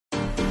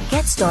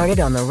Get started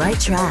on the right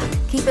track.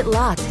 Keep it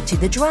locked to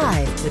The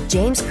Drive with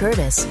James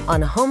Curtis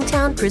on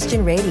Hometown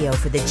Christian Radio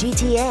for the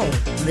GTA.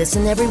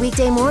 Listen every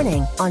weekday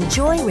morning on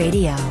Joy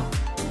Radio.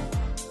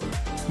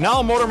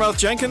 Niall Motormouth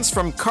Jenkins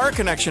from Car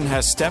Connection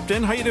has stepped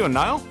in. How you doing,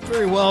 Niall?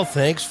 Very well,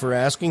 thanks for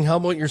asking. How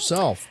about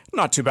yourself?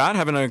 Not too bad.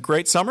 Having a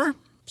great summer?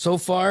 So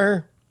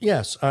far,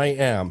 yes, I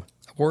am.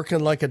 Working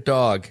like a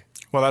dog.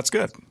 Well, that's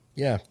good.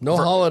 Yeah, no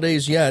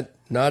holidays yet.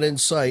 Not in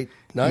sight.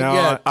 Not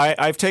yet.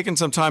 I've taken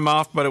some time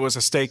off, but it was a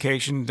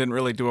staycation. Didn't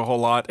really do a whole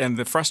lot. And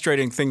the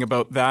frustrating thing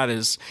about that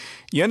is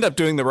you end up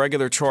doing the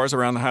regular chores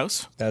around the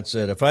house. That's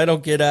it. If I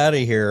don't get out of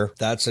here,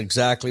 that's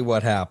exactly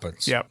what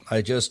happens. Yep.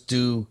 I just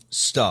do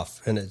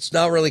stuff. And it's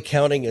not really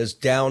counting as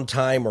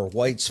downtime or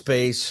white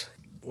space.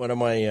 One of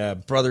my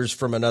brothers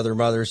from another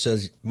mother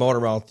says,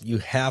 Motormouth, you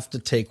have to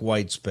take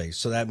white space.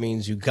 So that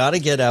means you got to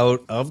get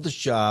out of the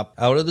shop,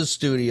 out of the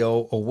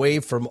studio, away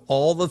from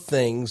all the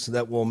things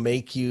that will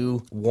make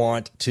you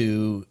want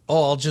to,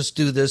 I'll just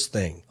do this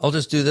thing. I'll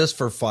just do this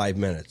for 5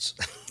 minutes.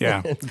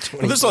 Yeah.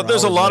 Well,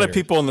 there's a lot of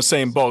people in the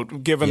same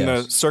boat. Given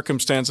the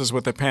circumstances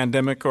with the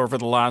pandemic over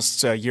the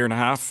last year and a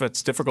half,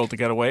 it's difficult to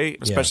get away,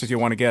 especially if you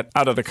want to get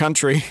out of the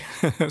country.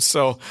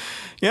 So,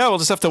 yeah, we'll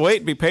just have to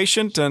wait, be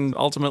patient, and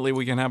ultimately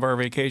we can have our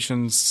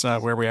vacations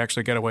where we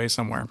actually get away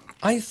somewhere.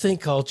 I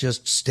think I'll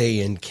just stay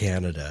in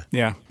Canada.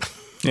 Yeah.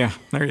 Yeah,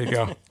 there you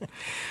go.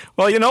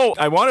 Well,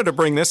 I wanted to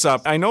bring this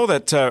up. I know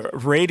that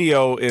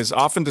radio is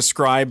often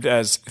described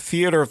as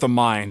theater of the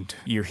mind.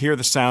 You hear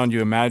the sound,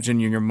 you imagine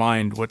in your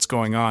mind what's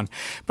going on.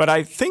 But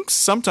I think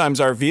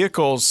sometimes our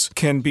vehicles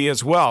can be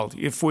as well.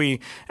 If we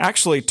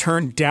actually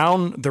turn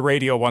down the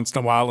radio once in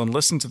a while and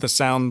listen to the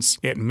sounds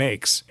it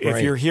makes. Right.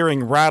 If you're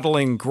hearing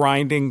rattling,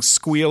 grinding,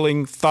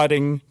 squealing,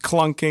 thudding,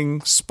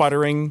 clunking,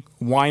 sputtering,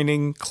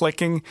 whining,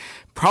 clicking,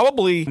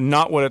 probably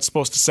not what it's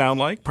supposed to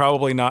sound like.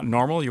 Probably not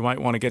normal. You might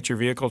want to get your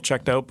vehicle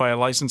checked out by a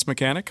licensed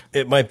mechanic.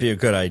 It might be a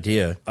good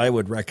idea. I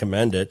would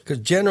recommend it. Because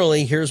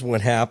generally, here's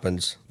what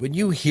happens. When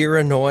you hear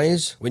a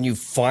noise, when you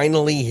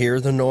finally hear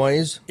the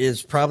noise,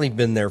 it's probably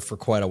been there for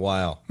quite a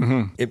while.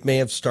 Mm-hmm. It may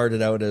have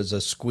started out as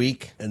a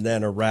squeak, and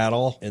then a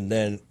rattle, and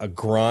then a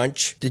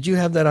grunch. Did you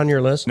have that on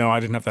your list? No,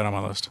 I didn't have that on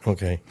my list.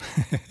 Okay.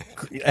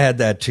 Add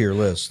that to your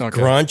list. Okay.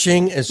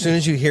 Grunching, as soon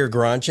as you hear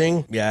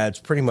grunching, it's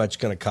pretty much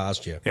going to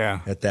cost you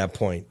at that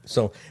point.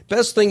 So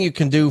best thing you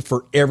can do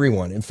for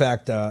everyone. In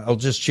fact, I'll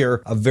just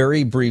share a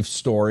very brief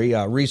story.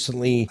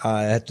 Recently,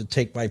 I had to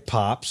take my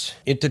pops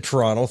into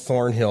Toronto,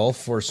 Thornhill,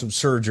 for some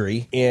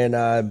surgery,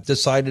 and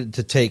decided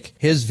to take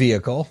his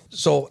vehicle.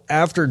 So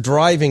after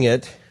driving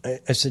it,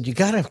 I said, you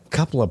got a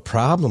couple of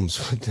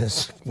problems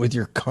with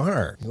your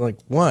car. You're like,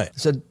 what? I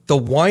said, the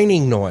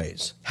whining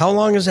noise. How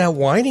long has that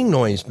whining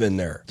noise been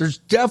there? There's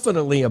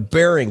definitely a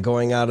bearing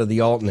going out of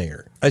the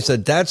alternator. I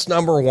said, that's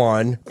number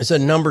one. I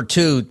said, number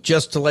two,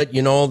 just to let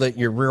you know that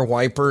your rear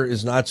wiper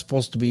is not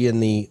supposed to be in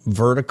the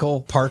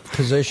vertical park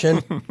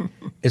position.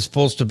 It's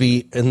supposed to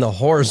be in the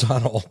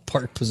horizontal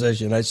park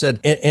position. I said,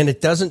 and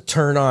it doesn't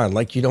turn on.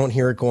 Like you don't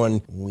hear it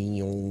going,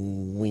 wee,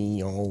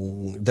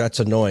 wee. That's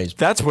a noise.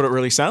 That's what it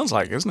really sounds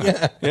like, isn't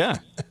it? Yeah.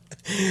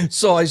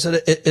 So I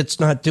said, it's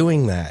not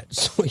doing that.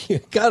 So you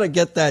got to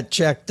get that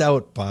checked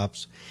out,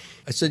 Pops.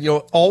 I said, it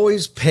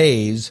always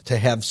pays to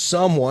have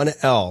someone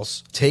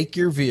else take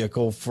your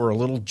vehicle for a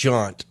little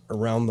jaunt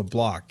around the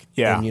block.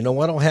 Yeah. And you know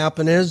what'll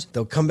happen is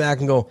they'll come back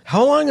and go,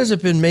 how long has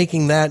it been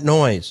making that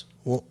noise?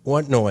 Well,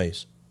 what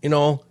noise?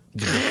 When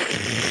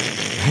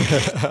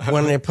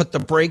they put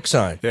the brakes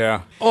on.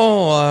 Yeah.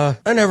 Oh,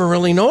 I never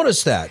really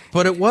noticed that.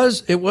 But it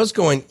was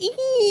going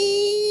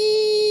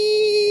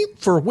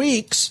for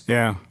weeks.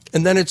 Yeah.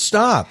 And then it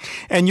stopped.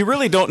 And you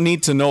really don't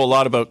need to know a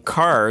lot about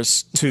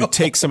cars to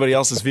take somebody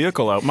else's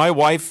vehicle out. My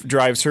wife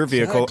drives her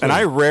vehicle, and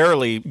I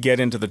rarely get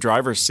into the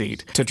driver's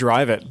seat to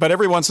drive it. But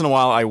every once in a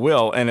while I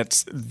will, and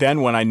it's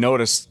then when I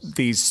notice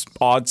these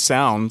odd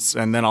sounds,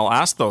 and then I'll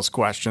ask those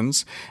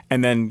questions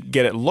and then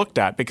get it looked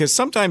at. Because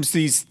sometimes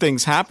these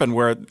things happen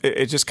where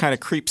it just kind of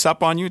creeps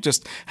up on you, it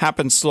just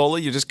happens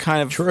slowly. You just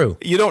kind of... True.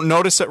 You don't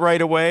notice it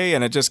right away,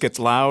 and it just gets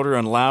louder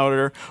and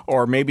louder.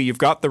 Or maybe you've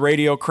got the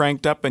radio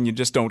cranked up and you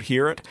just don't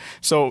hear it.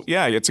 So,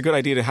 yeah, it's a good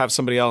idea to have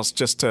somebody else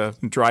just to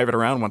drive it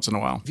around once in a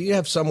while. If you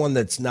have someone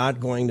that's not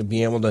going to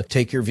be able to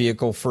take your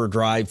vehicle for a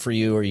drive for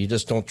you, or you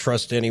just don't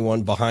trust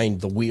anyone behind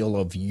the wheel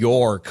of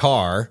your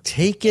car,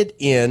 take it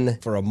in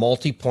for a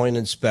multi-point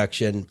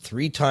inspection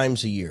 3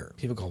 times a year.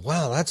 People go,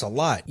 wow, that's a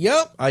lot.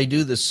 Yep, I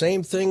do the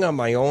same thing on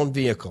my own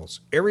vehicles.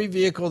 Every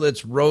vehicle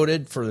that's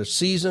roaded for the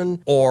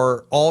season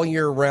or all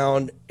year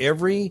round,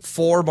 every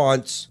 4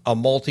 months, a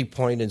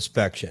multi-point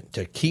inspection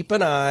to keep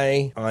an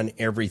eye on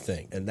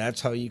everything. And that's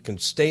how you can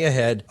stay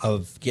ahead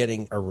of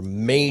getting a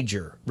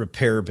major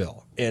repair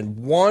bill.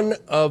 And one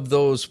of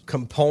those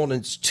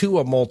components to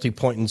a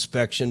multi-point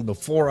inspection,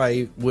 before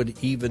I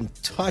would even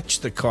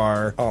touch the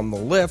car on the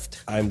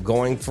lift, I'm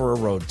going for a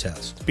road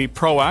test. Be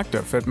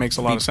proactive. It makes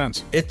a lot of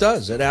sense. It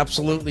does. It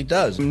absolutely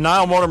does.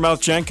 Niall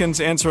Motormouth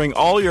Jenkins answering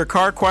all your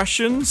car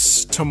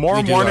questions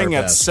tomorrow morning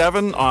at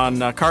 7 on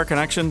Car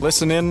Connection.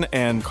 Listen in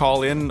and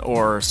call in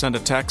or send a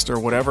text or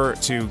whatever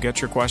to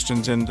get your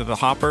questions into the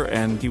hopper,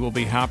 and he will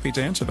be happy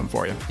to answer them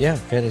for you. Yeah,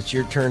 and it's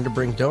your turn to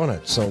bring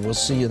donuts, so we'll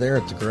see you there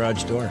at the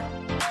garage door.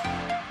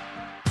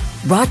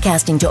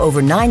 Broadcasting to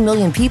over 9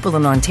 million people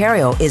in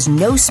Ontario is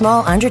no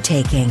small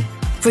undertaking.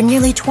 For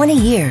nearly 20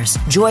 years,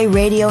 Joy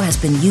Radio has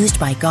been used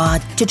by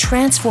God to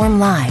transform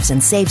lives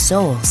and save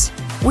souls.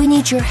 We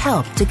need your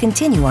help to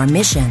continue our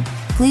mission.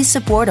 Please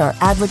support our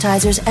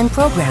advertisers and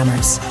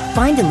programmers.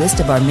 Find a list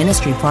of our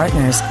ministry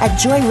partners at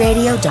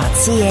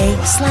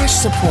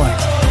joyradio.ca/support.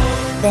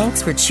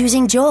 Thanks for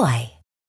choosing Joy.